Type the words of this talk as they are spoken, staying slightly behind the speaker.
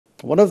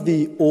One of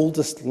the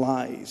oldest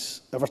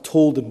lies ever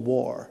told in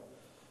war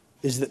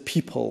is that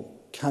people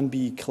can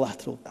be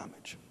collateral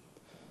damage.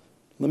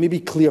 Let me be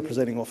clear,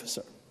 Presiding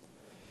Officer.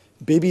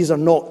 Babies are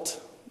not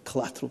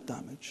collateral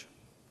damage.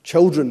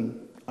 Children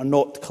are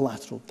not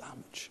collateral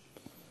damage.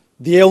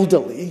 The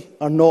elderly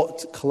are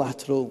not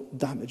collateral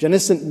damage.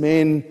 Innocent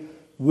men,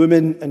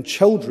 women, and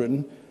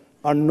children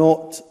are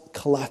not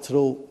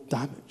collateral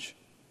damage.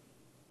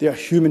 They are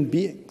human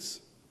beings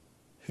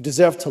who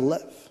deserve to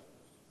live,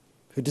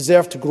 who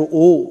deserve to grow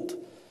old,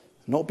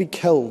 and not be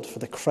killed for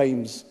the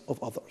crimes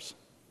of others.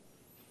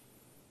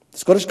 The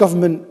Scottish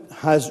Government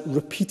has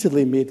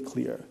repeatedly made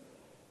clear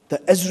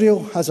that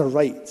Israel has a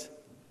right,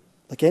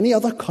 like any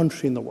other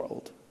country in the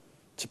world,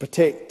 to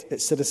protect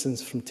its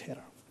citizens from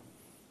terror.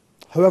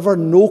 However,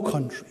 no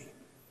country,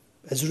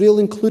 Israel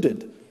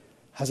included,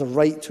 has a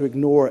right to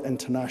ignore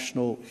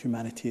international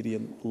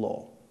humanitarian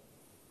law.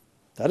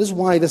 That is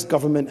why this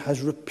government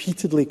has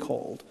repeatedly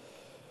called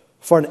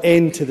for an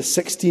end to the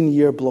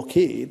 16-year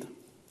blockade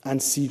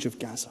and siege of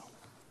Gaza.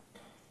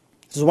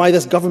 This is why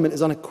this government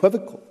is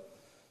unequivocal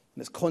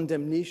in its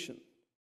condemnation